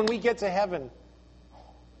 But, man, when we get to heaven,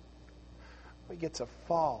 we get to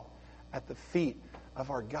fall at the feet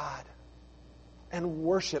of our God and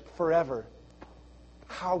worship forever.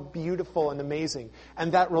 How beautiful and amazing.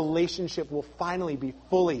 And that relationship will finally be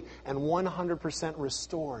fully and 100%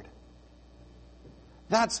 restored.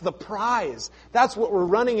 That's the prize. That's what we're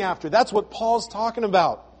running after. That's what Paul's talking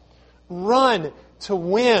about. Run to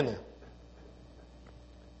win.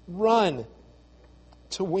 Run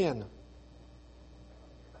to win.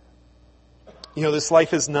 This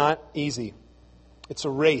life is not easy. It's a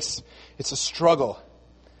race. It's a struggle.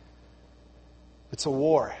 It's a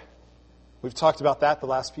war. We've talked about that the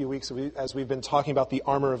last few weeks as we've been talking about the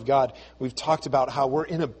armor of God. We've talked about how we're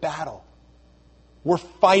in a battle. We're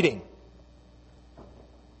fighting.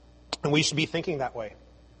 And we should be thinking that way.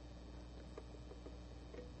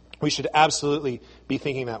 We should absolutely be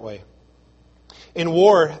thinking that way. In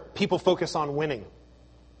war, people focus on winning.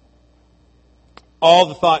 All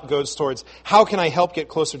the thought goes towards, how can I help get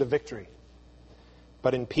closer to victory?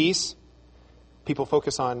 But in peace, people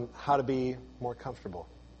focus on how to be more comfortable,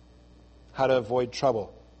 how to avoid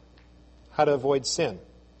trouble, how to avoid sin,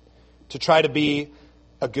 to try to be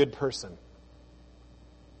a good person.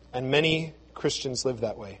 And many Christians live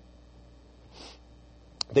that way.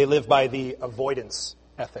 They live by the avoidance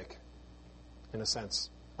ethic, in a sense,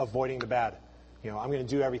 avoiding the bad. I'm going to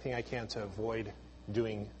do everything I can to avoid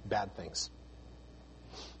doing bad things.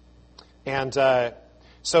 And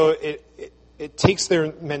so it takes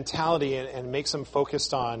their mentality and makes them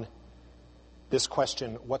focused on this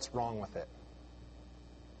question, what's wrong with it?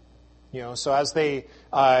 So as they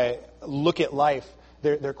look at life,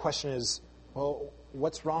 their question is, well,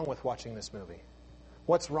 what's wrong with watching this movie?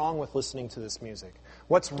 What's wrong with listening to this music?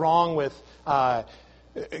 What's wrong with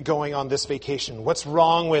going on this vacation? What's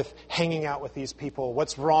wrong with hanging out with these people?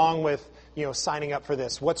 What's wrong with, signing up for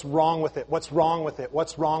this? What's wrong with it? What's wrong with it?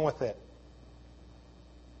 What's wrong with it?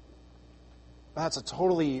 That's a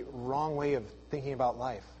totally wrong way of thinking about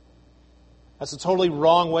life. That's a totally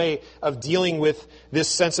wrong way of dealing with this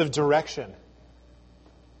sense of direction.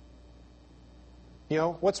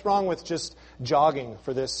 What's wrong with just jogging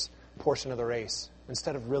for this portion of the race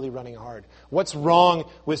instead of really running hard? What's wrong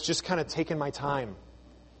with just kind of taking my time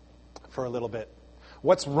for a little bit?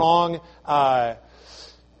 What's wrong,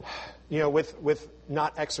 with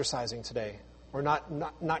not exercising today or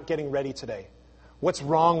not getting ready today? What's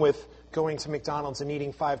wrong with going to McDonald's and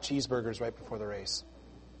eating 5 cheeseburgers right before the race?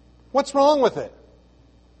 What's wrong with it?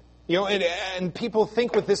 And people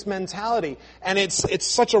think with this mentality, and it's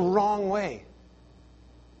such a wrong way.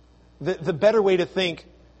 The better way to think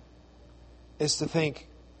is to think,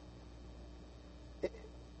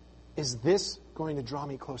 is this going to draw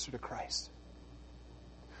me closer to Christ?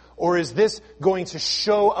 Or is this going to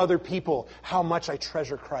show other people how much I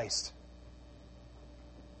treasure Christ?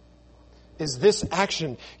 Is this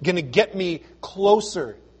action going to get me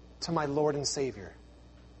closer to my Lord and Savior?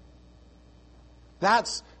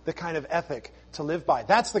 That's the kind of ethic to live by.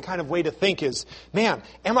 That's the kind of way to think is, man,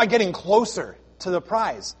 am I getting closer to the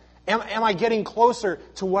prize? Am I getting closer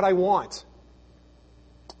to what I want?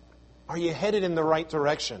 Are you headed in the right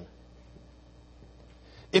direction?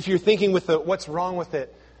 If you're thinking with what's wrong with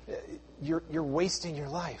it, you're wasting your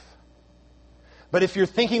life. But if you're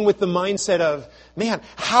thinking with the mindset of, man,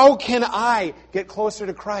 how can I get closer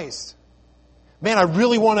to Christ? Man, I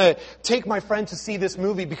really want to take my friend to see this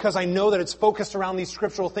movie because I know that it's focused around these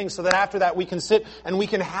scriptural things so that after that we can sit and we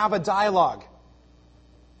can have a dialogue.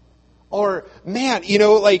 Or, man,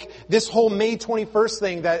 this whole May 21st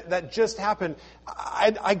thing that just happened,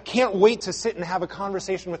 I can't wait to sit and have a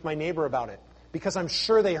conversation with my neighbor about it because I'm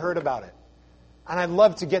sure they heard about it. And I'd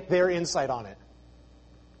love to get their insight on it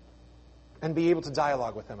and be able to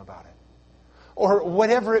dialogue with them about it. Or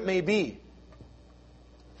whatever it may be.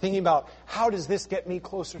 Thinking about, how does this get me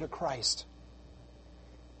closer to Christ?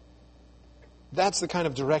 That's the kind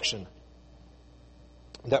of direction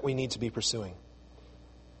that we need to be pursuing.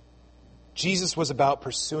 Jesus was about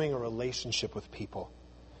pursuing a relationship with people.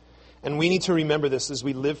 And we need to remember this as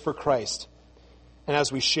we live for Christ and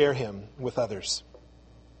as we share Him with others.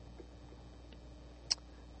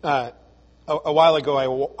 A while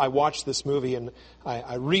ago, I watched this movie, and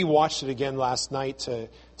I re-watched it again last night to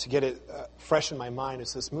get it fresh in my mind.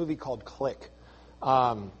 It's this movie called Click.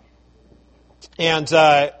 Click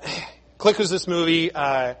was this movie,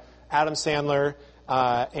 Adam Sandler,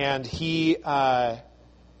 and he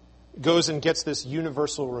goes and gets this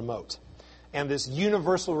universal remote. And this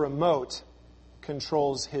universal remote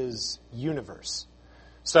controls his universe.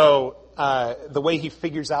 So the way he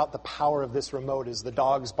figures out the power of this remote is the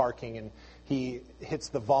dog's barking, and he hits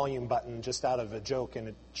the volume button just out of a joke,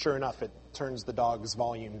 and sure enough, it turns the dog's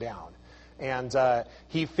volume down. And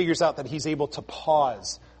he figures out that he's able to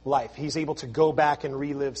pause life. He's able to go back and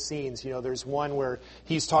relive scenes. There's one where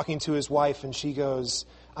he's talking to his wife, and she goes,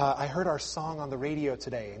 I heard our song on the radio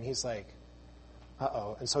today. And he's like,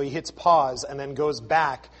 uh-oh. And so he hits pause and then goes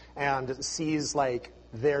back and sees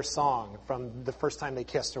their song from the first time they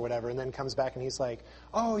kissed or whatever, and then comes back and he's like,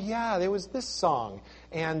 oh yeah, there was this song,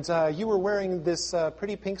 and you were wearing this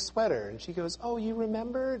pretty pink sweater. And she goes, oh, you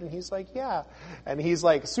remembered? And he's like, yeah. And he's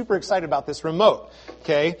super excited about this remote.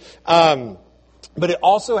 Okay? But it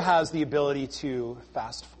also has the ability to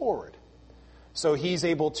fast forward. So he's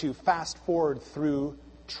able to fast forward through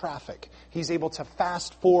traffic. He's able to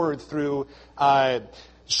fast forward through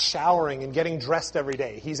showering and getting dressed every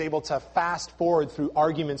day. He's able to fast forward through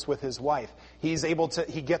arguments with his wife. He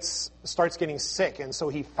starts getting sick, and so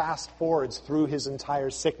he fast forwards through his entire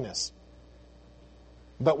sickness.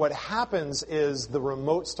 But what happens is the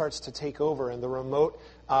remote starts to take over, and the remote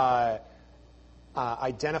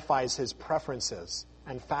identifies his preferences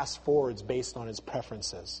and fast forwards based on his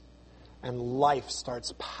preferences. And life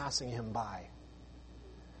starts passing him by.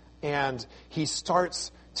 And he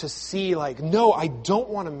starts to see no, I don't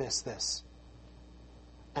want to miss this.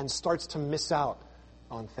 And starts to miss out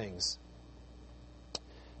on things.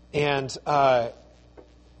 And at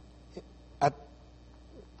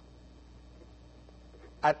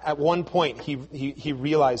one point, he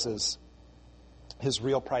realizes his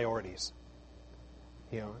real priorities.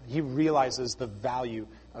 He realizes the value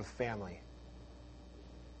of family.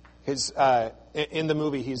 In the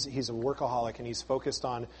movie, he's a workaholic, and he's focused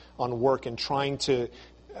on work and trying to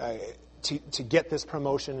to get this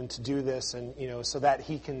promotion and to do this, and so that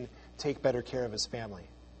he can take better care of his family.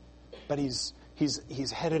 But he's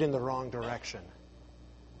headed in the wrong direction.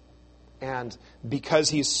 And because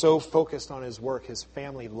he's so focused on his work, his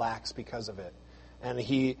family lacks because of it. And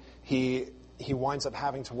he winds up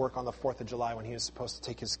having to work on the 4th of July when he was supposed to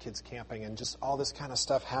take his kids camping, and just all this kind of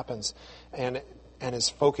stuff happens, and his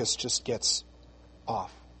focus just gets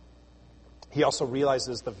off. He also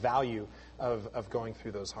realizes the value of going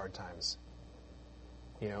through those hard times,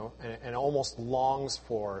 and almost longs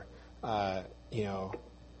for,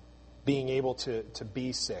 being able to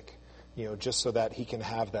be sick, just so that he can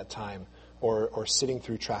have that time, or sitting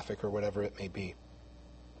through traffic or whatever it may be.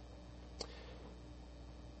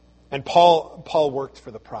 And Paul worked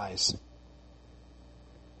for the prize.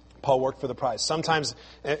 Paul worked for the prize. Sometimes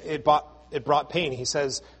it brought pain. He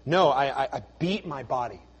says, no, I beat my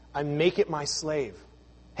body. I make it my slave.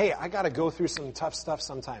 Hey, I got to go through some tough stuff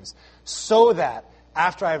sometimes, so that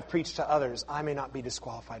after I have preached to others, I may not be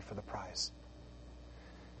disqualified for the prize.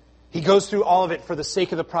 He goes through all of it for the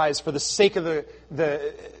sake of the prize, for the sake of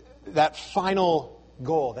that final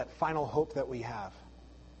goal, that final hope that we have.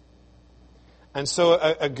 And so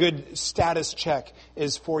a good status check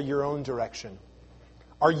is for your own direction.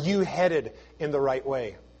 Are you headed in the right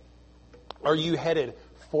way? Are you headed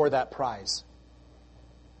for that prize?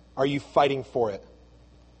 Are you fighting for it?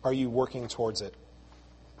 Are you working towards it?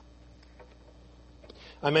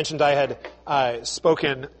 I mentioned I had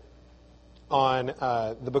spoken on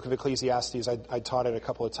the book of Ecclesiastes. I taught it a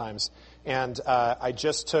couple of times. And I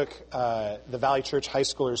just took the Valley Church high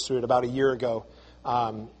schoolers through it about a year ago.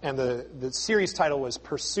 And the series title was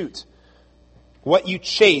Pursuit. What you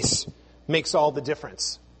chase makes all the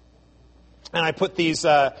difference. And I put these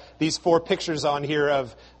 4 pictures on here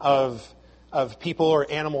of people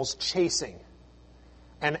or animals chasing.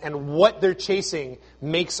 And what they're chasing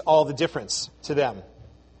makes all the difference to them.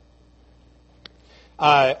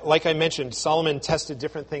 Like I mentioned, Solomon tested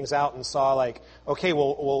different things out and saw okay,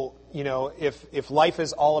 well, if life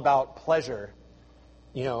is all about pleasure,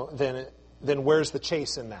 then where's the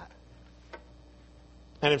chase in that?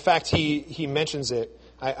 And in fact, he mentions it.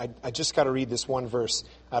 I just got to read this one verse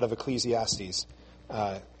out of Ecclesiastes,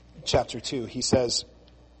 chapter 2. He says,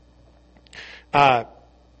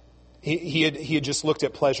 he had just looked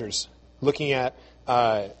at pleasures, looking at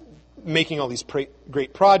making all these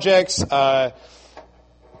great projects,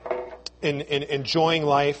 in enjoying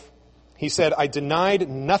life. He said, I denied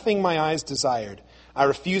nothing my eyes desired. I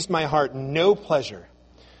refused my heart no pleasure.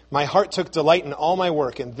 My heart took delight in all my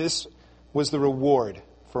work, and this was the reward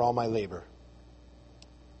for all my labor.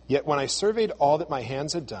 Yet when I surveyed all that my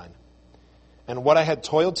hands had done, and what I had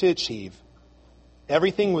toiled to achieve,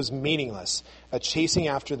 everything was meaningless, a chasing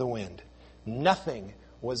after the wind. Nothing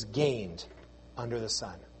was gained under the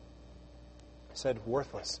sun. I said,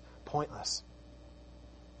 worthless, pointless.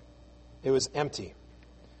 It was empty.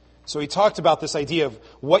 So he talked about this idea of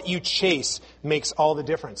what you chase makes all the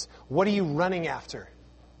difference. What are you running after?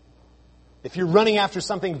 If you're running after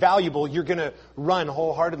something valuable, you're going to run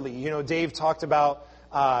wholeheartedly. Dave talked about,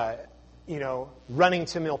 running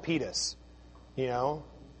to Milpitas,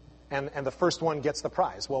 and the first one gets the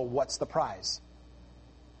prize. Well, what's the prize?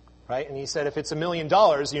 Right? And he said, if it's $1 million,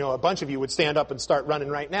 a bunch of you would stand up and start running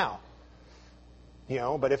right now.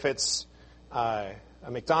 But if it's a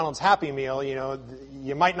McDonald's Happy Meal,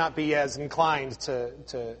 you might not be as inclined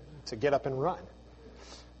to get up and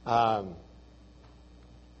run.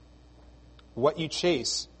 What you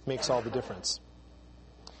chase makes all the difference.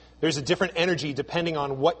 There's a different energy depending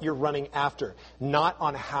on what you're running after, not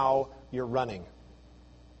on how you're running.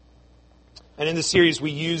 And in the series,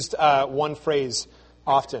 we used one phrase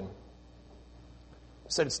often. I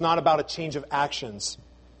said it's not about a change of actions.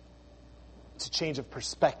 It's a change of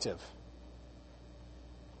perspective.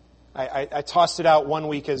 I tossed it out one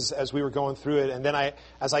week as we were going through it, and then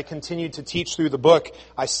as I continued to teach through the book,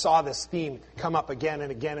 I saw this theme come up again and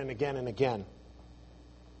again and again and again.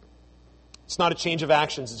 It's not a change of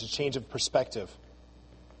actions, it's a change of perspective.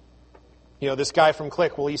 This guy from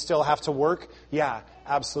Click, will he still have to work? Yeah,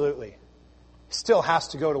 absolutely. He still has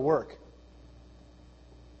to go to work.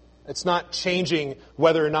 It's not changing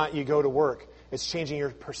whether or not you go to work. It's changing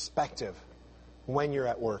your perspective when you're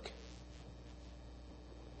at work.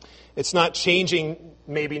 It's not changing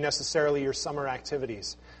maybe necessarily your summer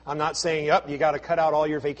activities. I'm not saying, you got to cut out all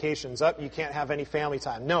your vacations. You can't have any family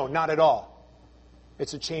time. No, not at all.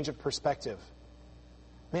 It's a change of perspective.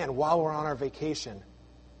 Man, while we're on our vacation,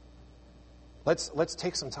 let's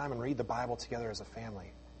take some time and read the Bible together as a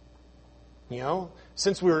family.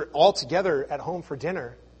 Since we're all together at home for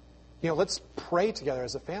dinner, let's pray together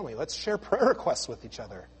as a family. Let's share prayer requests with each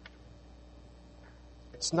other.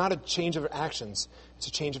 It's not a change of actions. It's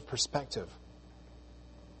a change of perspective.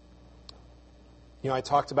 I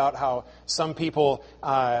talked about how some people,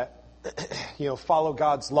 follow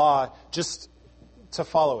God's law just to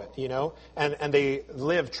follow it, and they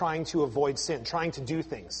live trying to avoid sin, trying to do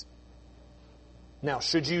things. Now,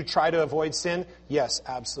 should you try to avoid sin? Yes,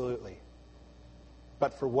 absolutely.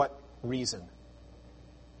 But for what reason?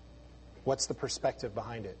 What's the perspective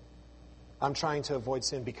behind it? I'm trying to avoid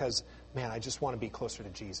sin because, I just want to be closer to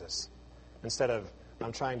Jesus. Instead of,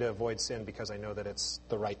 I'm trying to avoid sin because I know that it's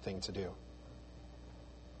the right thing to do.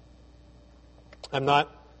 I'm not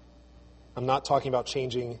talking about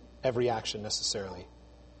changing every action necessarily.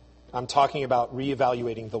 I'm talking about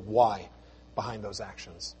reevaluating the why behind those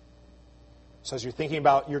actions. So as you're thinking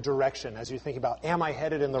about your direction, as you're thinking about, am I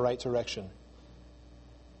headed in the right direction?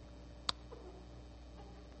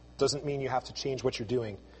 Doesn't mean you have to change what you're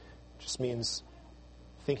doing. It just means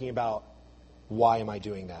thinking about, why am I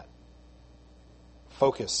doing that?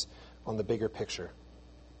 Focus on the bigger picture.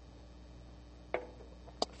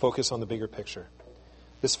 Focus on the bigger picture.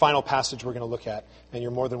 This final passage we're going to look at, and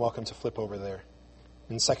you're more than welcome to flip over there,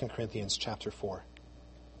 in 2 Corinthians chapter 4.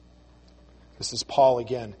 This is Paul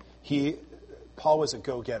again. Paul was a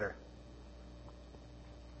go-getter.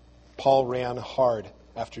 Paul ran hard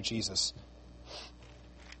after Jesus.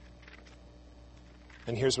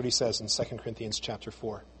 And here's what he says in 2 Corinthians chapter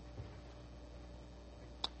 4.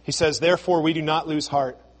 He says, "Therefore we do not lose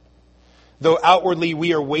heart. Though outwardly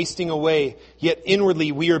we are wasting away, yet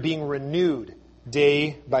inwardly we are being renewed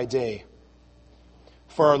day by day.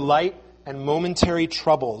 For our light and momentary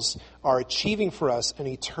troubles are achieving for us an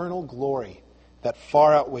eternal glory that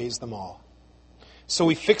far outweighs them all. So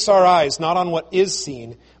we fix our eyes not on what is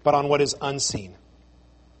seen, but on what is unseen.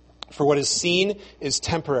 For what is seen is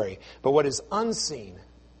temporary, but what is unseen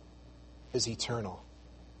is eternal."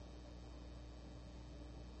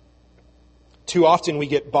 Too often we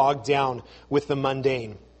get bogged down with the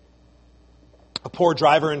mundane. A poor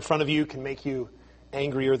driver in front of you can make you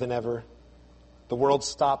angrier than ever. The world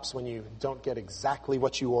stops when you don't get exactly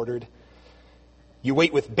what you ordered. You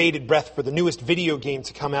wait with bated breath for the newest video game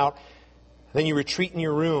to come out. Then you retreat in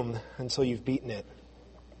your room until you've beaten it.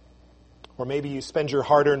 Or maybe you spend your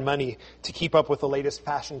hard-earned money to keep up with the latest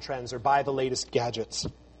fashion trends or buy the latest gadgets.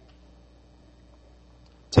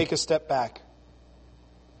 Take a step back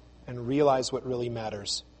and realize what really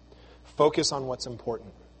matters. Focus on what's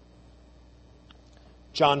important.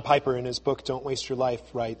 John Piper, in his book, Don't Waste Your Life,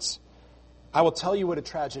 writes, "I will tell you what a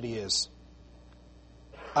tragedy is.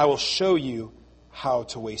 I will show you how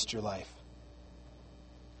to waste your life."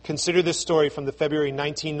 Consider this story from the February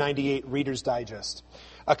 1998 Reader's Digest.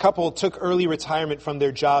 A couple took early retirement from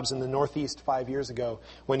their jobs in the Northeast 5 years ago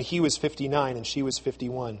when he was 59 and she was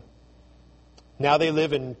 51. Now they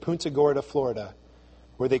live in Punta Gorda, Florida,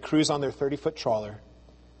 where they cruise on their 30-foot trawler,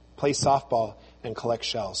 play softball, and collect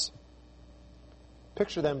shells.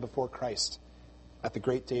 Picture them before Christ at the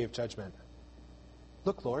great day of judgment.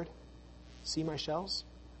 "Look, Lord, see my shells?"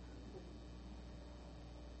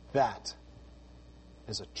 That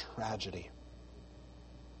is a tragedy.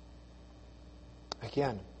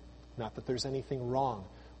 Again, not that there's anything wrong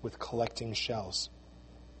with collecting shells.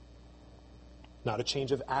 Not a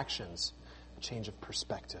change of actions, a change of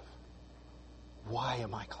perspective. Why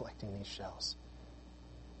am I collecting these shells?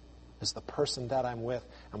 Is the person that I'm with,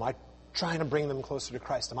 am I trying to bring them closer to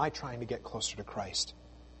Christ? Am I trying to get closer to Christ?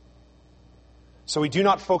 So we do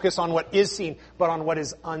not focus on what is seen, but on what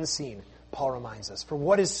is unseen, Paul reminds us. For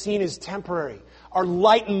what is seen is temporary. Our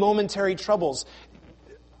light and momentary troubles.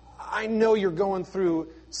 I know you're going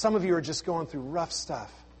through, some of you are just going through rough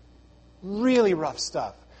stuff. Really rough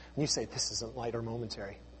stuff. And you say, this isn't light or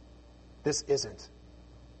momentary. This isn't.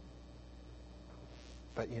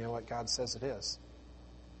 But you know what? God says it is.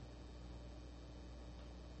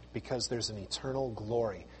 Because there's an eternal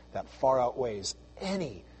glory that far outweighs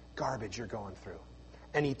any garbage you're going through.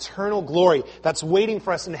 An eternal glory that's waiting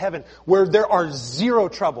for us in heaven, where there are zero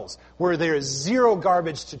troubles, where there is zero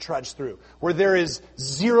garbage to trudge through, where there is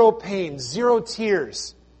zero pain, zero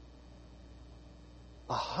tears.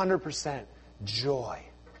 100% joy.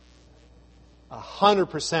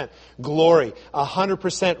 100% glory.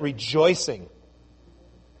 100% rejoicing.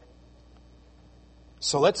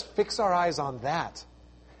 So let's fix our eyes on that.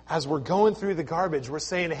 As we're going through the garbage, we're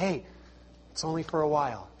saying, hey, it's only for a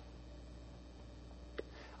while.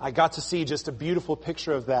 I got to see just a beautiful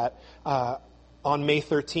picture of that on May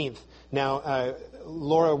 13th. Now,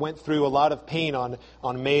 Laura went through a lot of pain on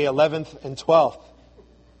May 11th and 12th.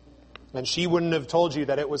 And she wouldn't have told you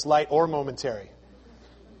that it was light or momentary.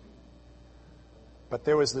 But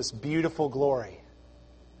there was this beautiful glory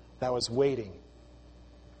that was waiting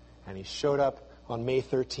And he showed up on May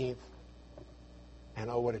 13th. And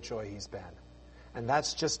oh, what a joy he's been. And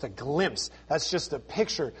that's just a glimpse. That's just a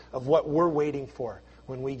picture of what we're waiting for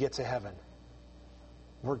when we get to heaven.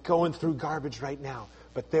 We're going through garbage right now,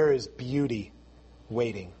 but there is beauty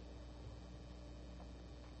waiting.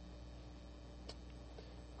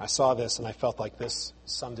 I saw this and I felt like this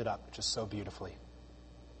summed it up just so beautifully.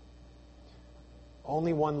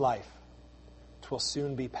 Only one life, 'twill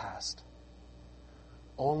soon be past.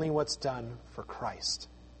 Only what's done for Christ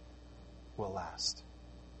will last.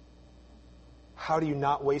 How do you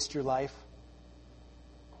not waste your life?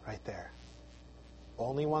 Right there.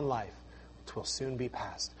 Only one life, 'twill soon be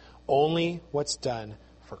past. Only what's done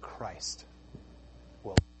for Christ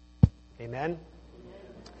will. Amen?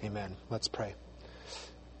 Amen. Let's pray.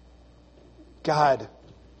 God,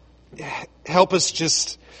 help us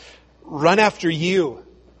just run after you.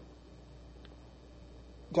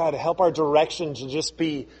 God, help our direction to just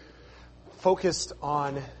be focused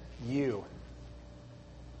on you.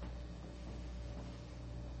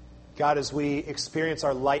 God, as we experience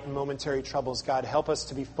our light and momentary troubles, God, help us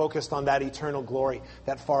to be focused on that eternal glory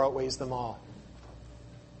that far outweighs them all.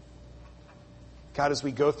 God, as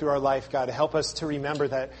we go through our life, God, help us to remember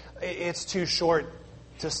that it's too short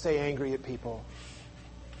to stay angry at people.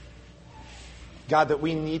 God, that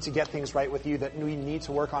we need to get things right with you, that we need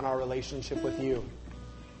to work on our relationship with you.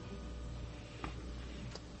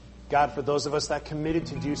 God, for those of us that committed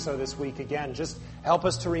to do so this week, again, just help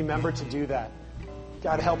us to remember to do that.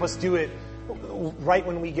 God, help us do it right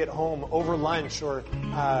when we get home, over lunch, or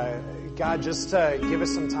God, just give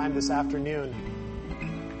us some time this afternoon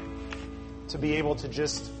to be able to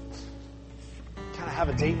just kind of have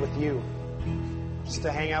a date with you, just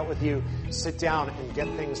to hang out with you, sit down and get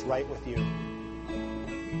things right with you.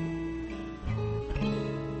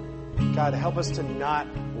 God, help us to not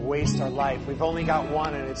waste our life. We've only got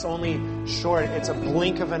one, and it's only short. It's a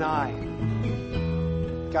blink of an eye.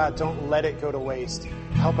 God, don't let it go to waste.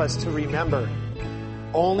 Help us to remember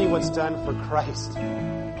only what's done for Christ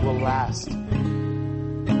will last.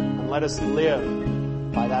 And let us live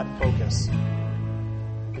by that focus.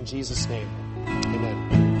 In Jesus' name, amen.